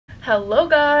Hello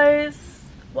guys,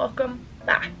 welcome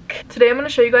back. Today I'm going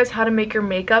to show you guys how to make your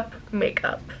makeup.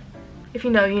 If you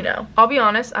know, you know. I'll be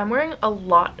honest, I'm wearing a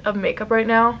lot of makeup right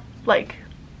now. Like,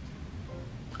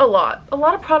 a lot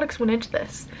of products went into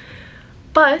this.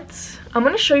 But I'm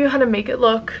going to show you how to make it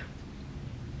look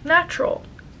natural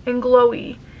and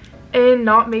glowy and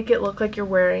not make it look like you're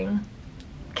wearing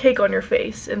cake on your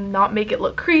face and not make it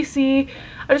look creasy.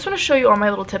 I just want to show you all my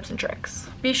little tips and tricks.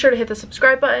 Be sure to hit the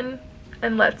subscribe button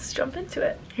and let's jump into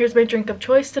it. Here's my drink of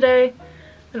choice today,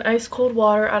 an ice cold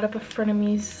water out of a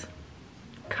frenemies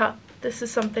cup. This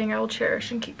is something I will cherish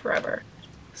and keep forever.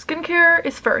 Skincare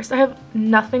is first. I have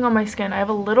nothing on my skin. I have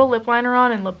a little lip liner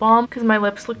on and lip balm because my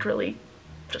lips looked really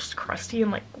just crusty and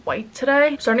like white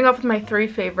today. Starting off with my three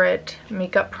favorite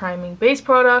makeup priming base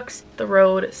products. The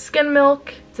Rhode Skin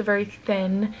Milk. It's a very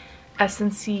thin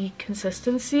essence-y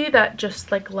consistency that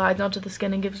just like glides onto the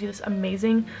skin and gives you this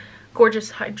amazing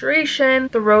gorgeous hydration.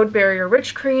 The Rhode Barrier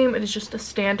Rich Cream. It is just a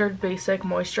standard basic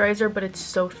moisturizer, but it's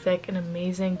so thick and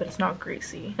amazing, but it's not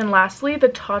greasy. And lastly, the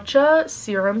Tatcha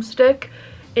Serum Stick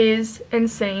is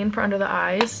insane for under the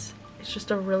eyes. It's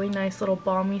just a really nice little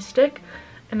balmy stick,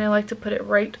 and I like to put it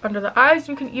right under the eyes.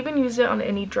 You can even use it on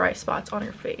any dry spots on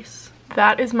your face.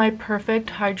 That is my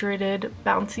perfect hydrated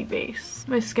bouncy base.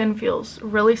 My skin feels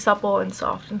really supple and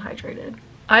soft and hydrated.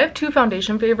 I have two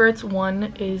foundation favorites.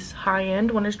 One is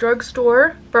high-end, one is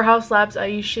drugstore. For House Labs, I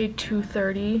use shade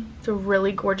 230. It's a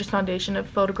really gorgeous foundation. It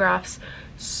photographs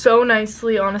so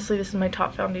nicely. Honestly, this is my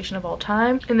top foundation of all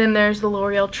time. And then there's the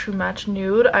L'Oreal True Match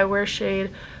Nude. I wear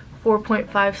shade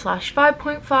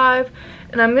 4.5/5.5,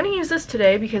 and I'm gonna use this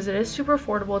today because it is super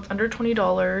affordable. It's under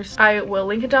 $20. I will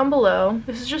link it down below.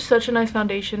 This is just such a nice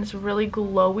foundation. It's really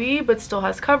glowy but still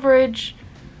has coverage,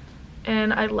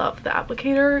 and I love the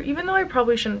applicator. Even though I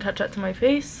probably shouldn't touch that to my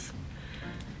face,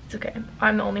 it's okay.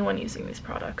 I'm the only one using these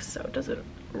products, so it doesn't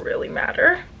really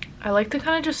matter. I like to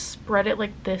kind of just spread it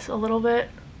like this a little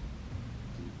bit.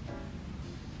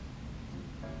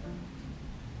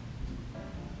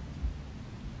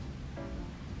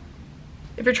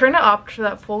 If you're trying to opt for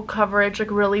that full coverage,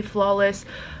 like really flawless,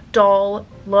 dull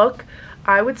look,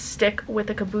 I would stick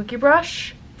with a kabuki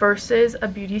brush versus a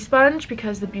beauty sponge,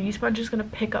 because the beauty sponge is going to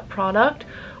pick up product,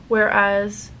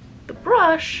 whereas the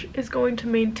brush is going to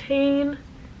maintain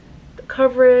the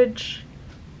coverage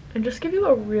and just give you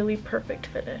a really perfect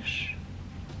finish.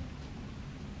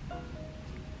 I'm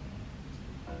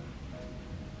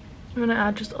going to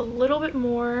add just a little bit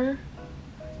more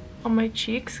on my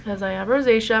cheeks because I have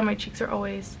rosacea. My cheeks are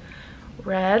always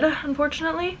red,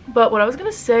 unfortunately. But what I was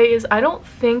gonna say is I don't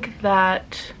think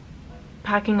that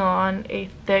packing on a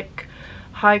thick,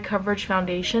 high coverage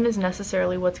foundation is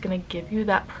necessarily what's gonna give you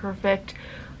that perfect,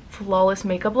 flawless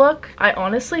makeup look. I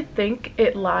honestly think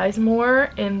it lies more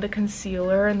in the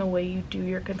concealer and the way you do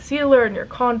your concealer and your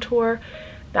contour.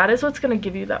 That is what's gonna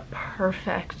give you that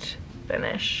perfect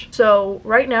finish. So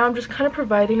right now I'm just kind of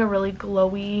providing a really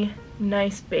glowy,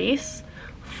 nice base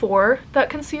for that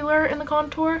concealer and the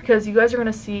contour, because you guys are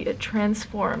gonna see it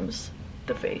transforms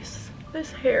the face.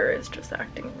 This hair is just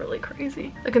acting really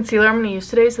crazy. The concealer I'm gonna use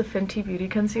today is the Fenty Beauty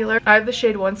Concealer. I have the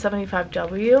shade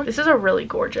 175W. This is a really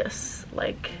gorgeous,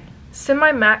 like,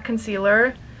 semi-matte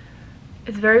concealer.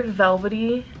 It's very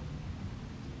velvety.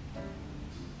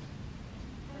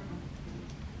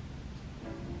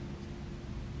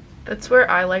 That's where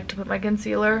I like to put my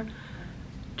concealer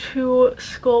to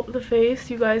sculpt the face.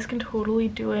 You guys can totally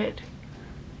do it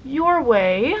your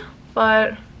way,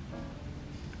 but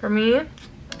for me,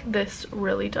 this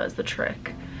really does the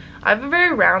trick. I have a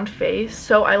very round face,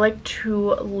 so I like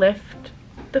to lift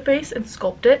the face and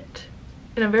sculpt it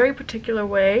in a very particular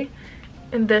way,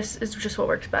 and this is just what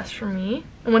works best for me.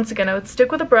 And once again, I would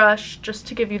stick with a brush just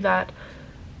to give you that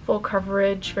full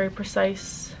coverage, very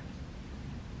precise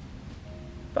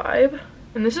vibe.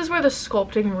 And this is where the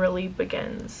sculpting really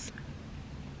begins.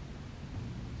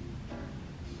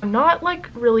 I'm not like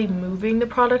really moving the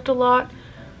product a lot.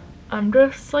 I'm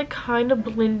just like kind of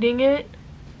blending it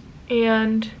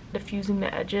and diffusing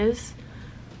the edges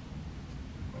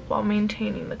while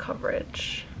maintaining the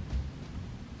coverage.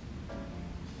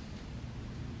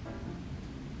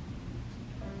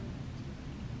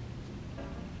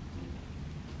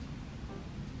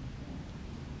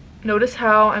 Notice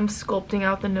how I'm sculpting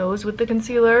out the nose with the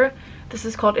concealer. This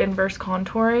is called inverse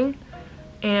contouring,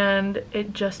 and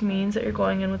it just means that you're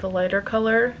going in with a lighter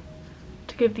color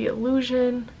to give the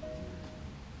illusion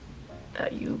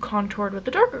that you contoured with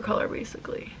the darker color,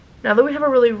 basically. Now that we have a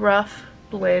really rough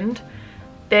blend,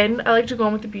 then I like to go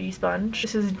in with the beauty sponge.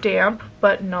 This is damp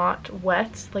but not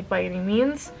wet, like by any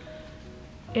means,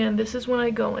 and this is when I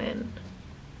go in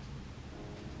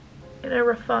and I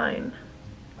refine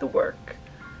the work.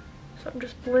 So I'm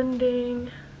just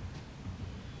blending,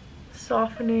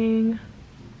 softening,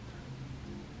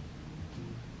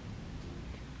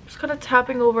 just kind of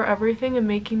tapping over everything and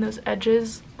making those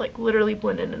edges like literally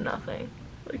blend into nothing.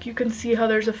 Like you can see how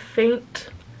there's a faint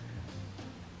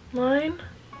line,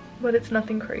 but it's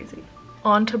nothing crazy.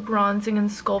 On to bronzing and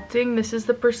sculpting. This is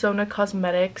the Persona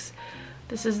Cosmetics.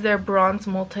 This is their bronze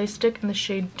multi-stick in the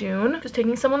shade Dune. Just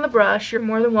taking some on the brush. You're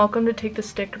more than welcome to take the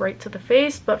stick right to the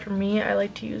face, but for me, I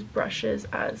like to use brushes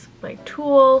as my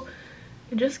tool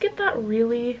and just get that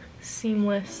really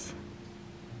seamless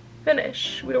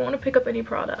finish. We don't want to pick up any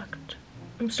product.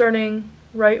 I'm starting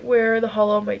right where the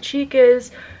hollow of my cheek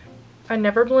is. I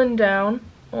never blend down,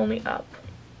 only up.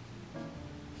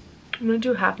 I'm going to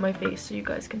do half my face so you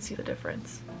guys can see the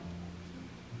difference.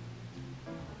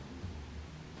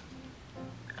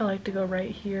 I like to go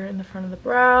right here in the front of the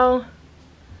brow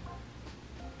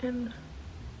and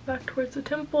back towards the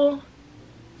temple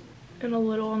and a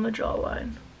little on the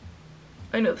jawline.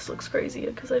 I know this looks crazy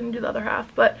because I didn't do the other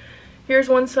half, but here's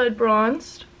one side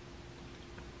bronzed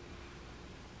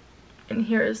and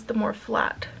here is the more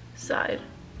flat side.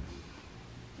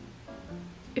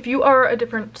 If you are a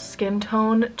different skin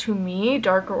tone to me,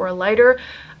 darker or lighter,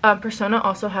 Persona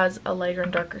also has a lighter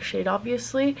and darker shade,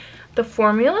 obviously. The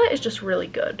formula is just really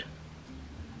good.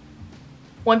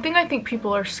 One thing I think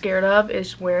people are scared of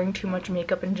is wearing too much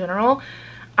makeup in general.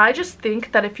 I just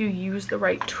think that if you use the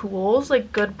right tools,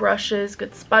 like good brushes,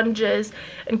 good sponges,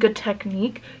 and good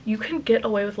technique, you can get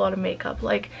away with a lot of makeup.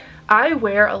 Like, I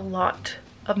wear a lot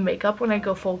of makeup when I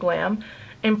go full glam,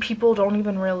 and people don't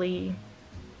even really,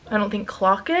 I don't think,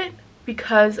 clock it,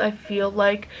 because I feel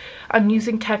like I'm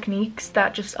using techniques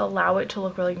that just allow it to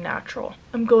look really natural.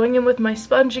 I'm going in with my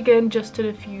sponge again just to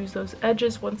diffuse those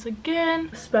edges once again,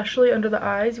 especially under the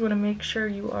eyes. You want to make sure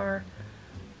you are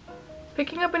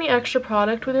picking up any extra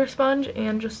product with your sponge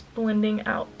and just blending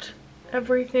out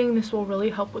everything. This will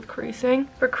really help with creasing.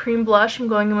 For cream blush, I'm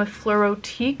going in with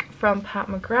Fluorotique from Pat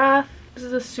McGrath. This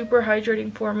is a super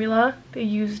hydrating formula. They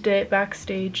used it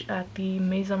backstage at the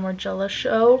Maison Margiela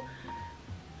show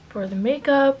for the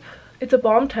makeup. It's a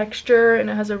balm texture and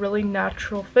it has a really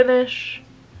natural finish,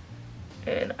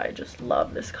 and I just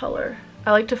love this color.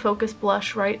 I like to focus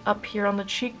blush right up here on the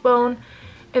cheekbone,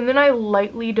 and then I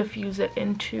lightly diffuse it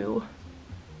into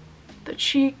the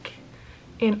cheek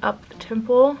and up the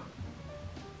temple,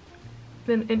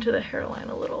 then into the hairline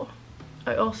a little.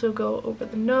 I also go over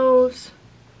the nose.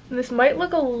 And this might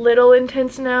look a little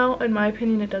intense now. In my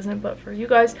opinion, it doesn't, but for you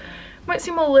guys, it might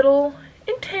seem a little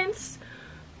intense.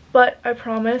 But I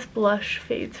promise blush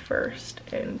fades first,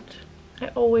 and I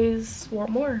always want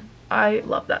more. I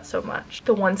love that so much.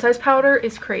 The one size powder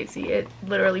is crazy. It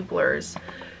literally blurs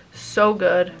so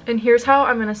good. And here's how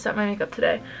I'm gonna set my makeup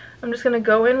today. I'm just gonna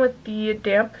go in with the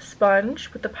damp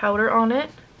sponge with the powder on it,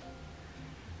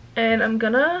 and I'm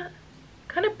gonna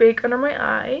kind of bake under my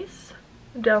eyes,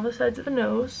 down the sides of the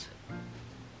nose.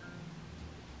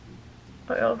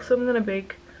 I also am gonna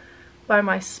bake by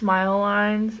my smile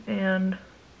lines and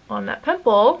on that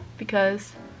pimple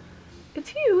because it's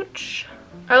huge.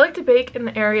 I like to bake in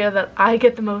the area that I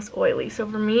get the most oily. So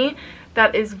for me,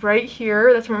 that is right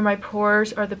here. That's where my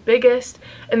pores are the biggest.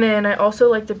 And then I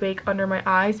also like to bake under my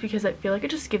eyes because I feel like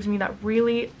it just gives me that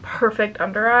really perfect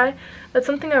under eye. That's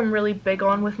something I'm really big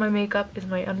on with my makeup, is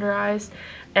my under eyes.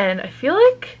 And I feel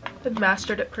like I've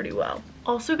mastered it pretty well.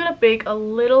 Also gonna bake a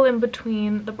little in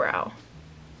between the brow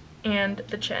and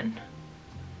the chin.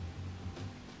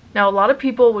 Now, a lot of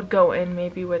people would go in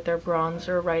maybe with their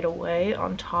bronzer right away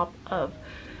on top of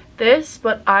this,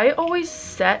 but I always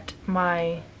set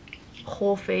my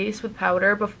whole face with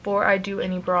powder before I do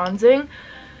any bronzing,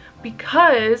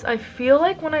 because I feel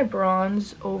like when I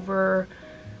bronze over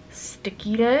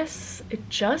stickiness, it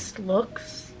just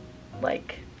looks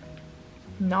like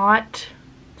not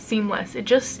seamless.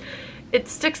 It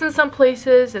sticks in some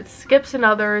places, it skips in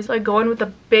others. I go in with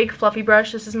a big fluffy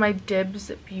brush. This is my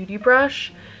Dibs beauty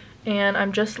brush. And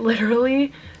I'm just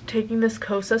literally taking this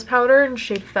Kosas powder in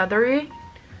shade Feathery.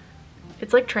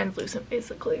 It's like translucent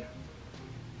basically.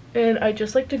 And I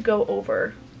just like to go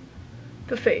over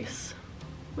the face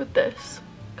with this,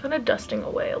 kind of dusting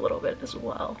away a little bit as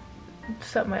well.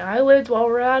 Set my eyelids while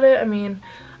we're at it. I mean,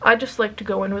 I just like to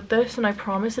go in with this, and I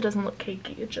promise it doesn't look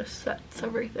cakey. It just sets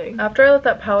everything. After I let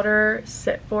that powder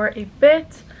sit for a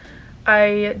bit,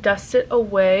 I dust it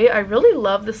away. I really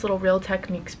love this little Real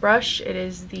Techniques brush. It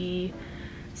is the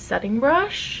setting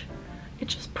brush. It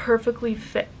just perfectly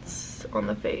fits on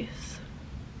the face.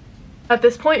 At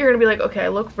this point, you're gonna be like, okay, I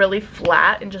look really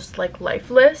flat and just like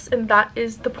lifeless, and that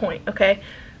is the point, okay?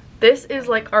 This is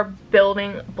like our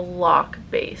building block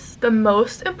base. The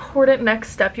most important next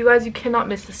step, you guys, you cannot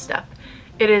miss this step.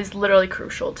 It is literally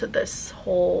crucial to this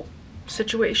whole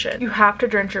situation. You have to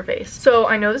drench your face. So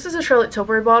I know this is a Charlotte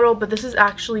Tilbury bottle, but this is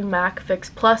actually MAC Fix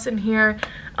Plus in here.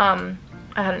 I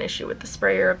had an issue with the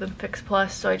sprayer of the Fix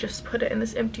Plus, so I just put it in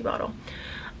this empty bottle.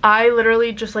 I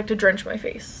literally just like to drench my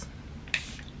face.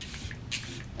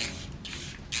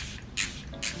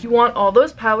 You want all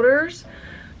those powders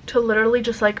to literally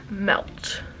just like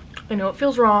melt. I know it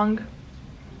feels wrong,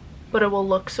 but it will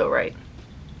look so right.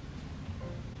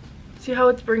 See how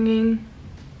it's bringing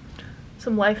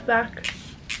some life back?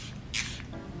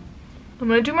 I'm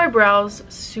gonna do my brows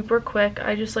super quick.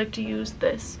 I just like to use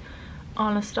this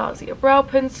Anastasia brow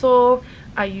pencil.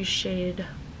 I use shade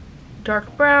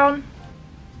dark brown.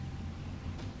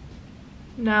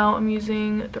 Now I'm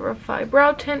using the Refi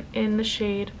brow tint in the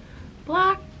shade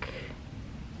black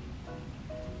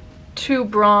to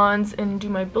bronze and do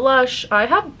my blush. I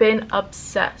have been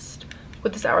obsessed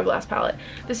with this Hourglass palette.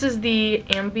 This is the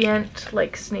ambient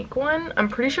like snake one. I'm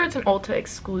pretty sure it's an Ulta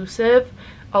exclusive.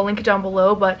 I'll link it down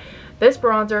below, but this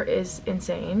bronzer is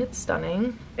insane. It's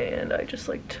stunning, and I just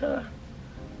like to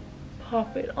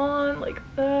pop it on like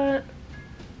that.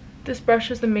 This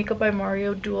brush is the Makeup by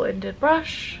Mario dual-ended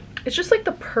brush. It's just like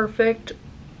the perfect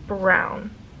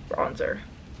brown bronzer.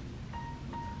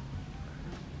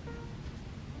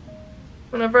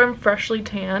 Whenever I'm freshly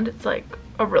tanned, it's like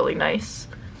a really nice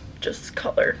just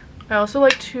color. I also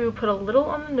like to put a little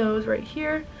on the nose right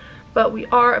here, but we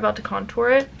are about to contour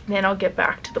it. Then I'll get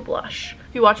back to the blush.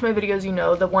 If you watch my videos, you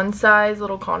know the one size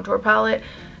little contour palette.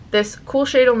 This cool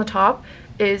shade on the top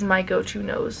is my go-to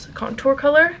nose contour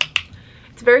color.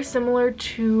 It's very similar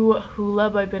to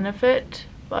Hoola by Benefit,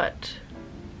 but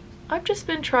I've just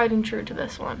been tried and true to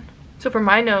this one. So for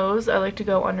my nose, I like to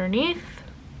go underneath.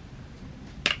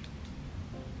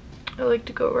 I like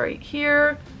to go right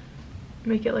here,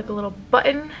 make it like a little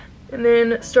button, and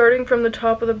then starting from the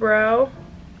top of the brow,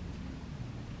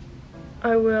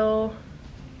 I will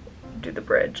do the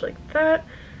bridge like that.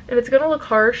 And it's gonna look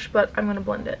harsh, but I'm gonna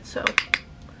blend it, so.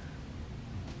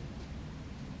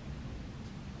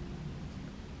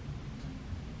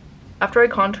 After I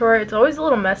contour, it's always a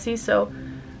little messy, so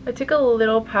I take a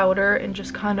little powder and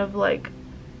just kind of like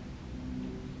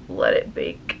let it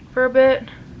bake for a bit.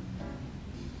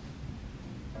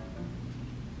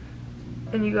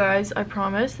 And you guys, I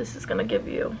promise this is gonna give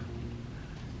you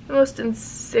the most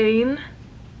insane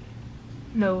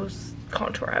nose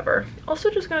contour ever. Also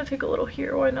just gonna take a little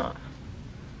here, why not?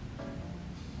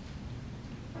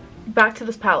 Back to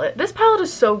this palette. This palette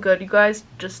is so good, you guys,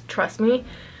 just trust me.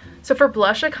 So for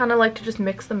blush, I kind of like to just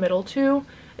mix the middle two.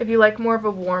 If you like more of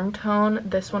a warm tone,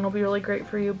 this one will be really great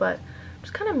for you, but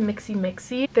just kind of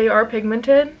mixy. They are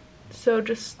pigmented, so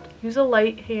just use a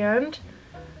light hand.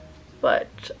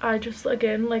 But I just,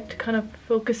 again, like to kind of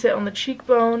focus it on the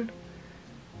cheekbone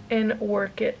and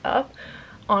work it up.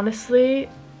 Honestly,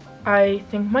 I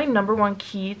think my #1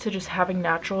 key to just having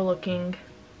natural looking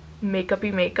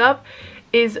makeup-y makeup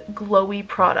is glowy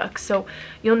products. So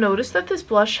you'll notice that this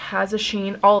blush has a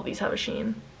sheen. All of these have a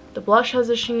sheen. The blush has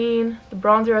a sheen, the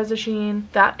bronzer has a sheen.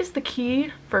 That is the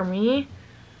key for me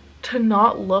to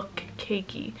not look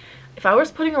cakey. If I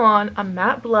was putting on a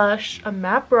matte blush, a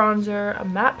matte bronzer, a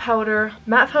matte powder,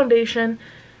 matte foundation,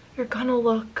 you're gonna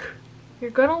look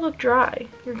dry.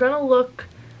 You're gonna look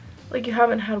like you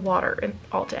haven't had water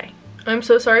all day. I'm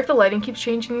so sorry if the lighting keeps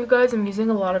changing, you guys. I'm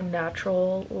using a lot of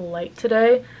natural light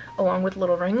today, along with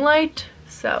little ring light.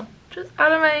 So just it's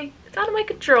out of my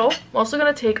control. I'm also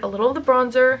gonna take a little of the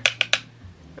bronzer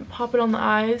and pop it on the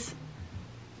eyes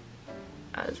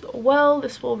as well.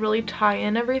 This will really tie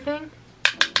in everything.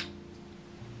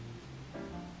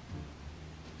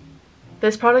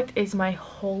 This product is my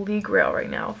holy grail right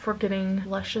now for getting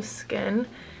luscious skin.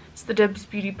 It's the Dibs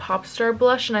Beauty Popstar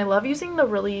blush, and I love using the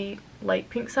really light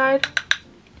pink side.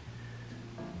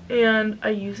 And I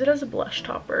use it as a blush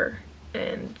topper.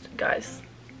 And guys,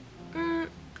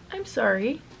 I'm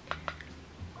sorry.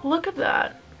 Look at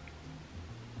that.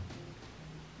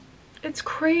 It's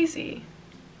crazy.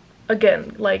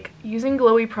 Again, like, using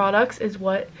glowy products is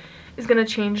what is gonna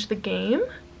change the game.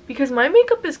 Because my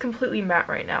makeup is completely matte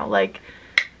right now. Like,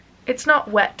 it's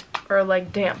not wet or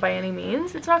like damp by any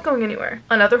means. It's not going anywhere.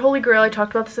 Another holy grail, I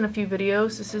talked about this in a few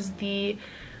videos. This is the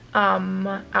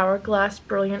Hourglass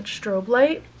Brilliant Strobe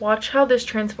Light. Watch how this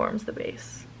transforms the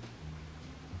base.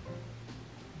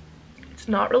 It's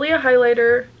not really a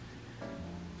highlighter.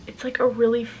 It's like a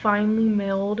really finely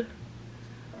milled,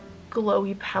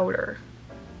 glowy powder.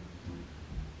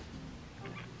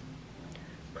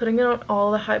 Putting it on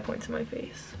all the high points of my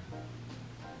face.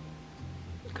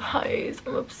 Guys,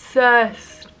 I'm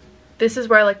obsessed. This is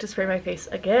where I like to spray my face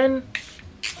again.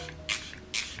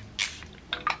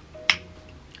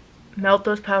 Melt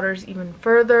those powders even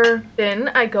further. Then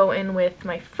I go in with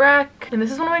my Freck. And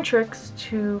this is one of my tricks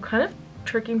to kind of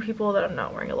tricking people that I'm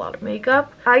not wearing a lot of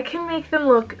makeup. I can make them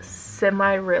look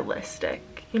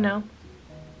semi-realistic, you know?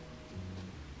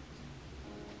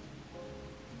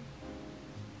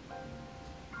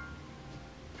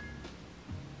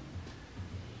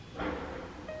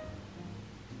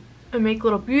 I make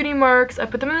little beauty marks. I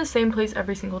put them in the same place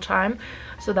every single time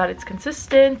so that it's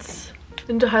consistent.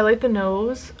 Then to highlight the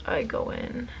nose, I go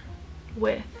in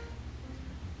with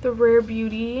the Rare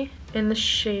Beauty in the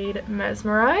shade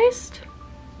Mesmerized.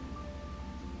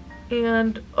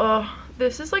 And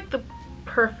this is like the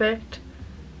perfect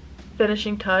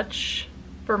finishing touch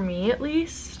for me, at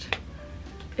least.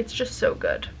 It's just so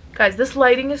good. Guys, this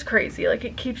lighting is crazy. Like,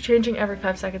 it keeps changing every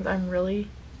 5 seconds. I'm really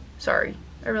sorry.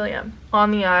 I really am. On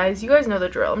the eyes, you guys know the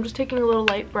drill. I'm just taking a little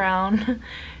light brown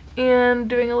and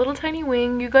doing a little tiny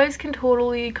wing. You guys can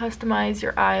totally customize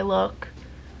your eye look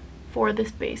for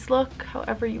this base look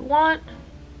however you want.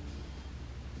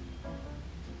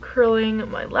 Curling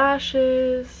my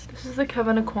lashes. This is the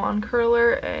Kevin Aquan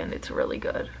curler and it's really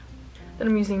good. Then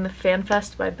I'm using the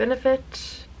FanFest by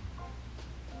Benefit.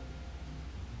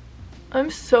 I'm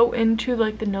so into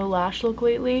like the no lash look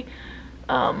lately.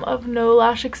 Of no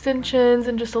lash extensions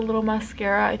and just a little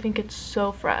mascara. I think it's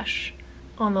so fresh.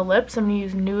 On the lips, I'm going to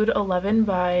use Nude 11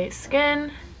 by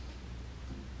Skin.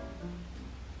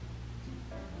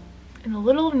 And a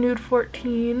little of Nude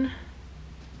 14.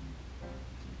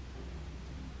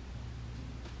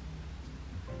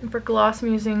 And for gloss,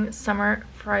 I'm using Summer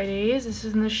Fridays. This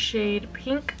is in the shade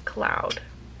Pink Cloud.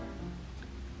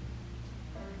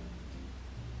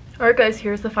 Alright guys,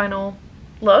 here's the final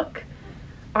look.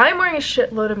 I'm wearing a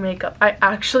shitload of makeup. I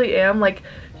actually am. Like,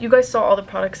 you guys saw all the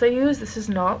products I use. This is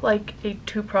not like a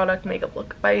 2-product makeup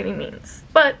look by any means.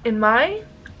 But in my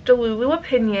Delulu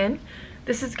opinion,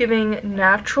 this is giving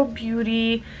natural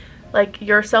beauty, like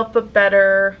yourself but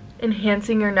better,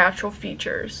 enhancing your natural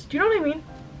features. Do you know what I mean?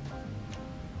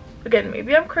 Again,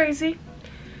 maybe I'm crazy.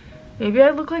 Maybe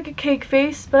I look like a cake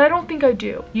face, but I don't think I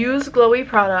do. Use glowy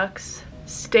products.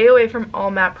 Stay away from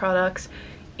all matte products.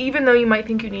 Even though you might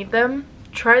think you need them,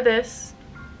 try this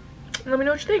and let me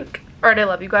know what you think. Alright, I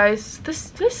love you guys.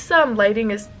 This lighting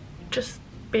is just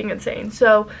being insane.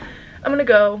 So I'm gonna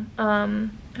go.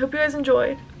 Hope you guys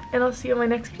enjoyed and I'll see you in my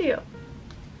next video.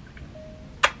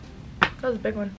 That was a big one.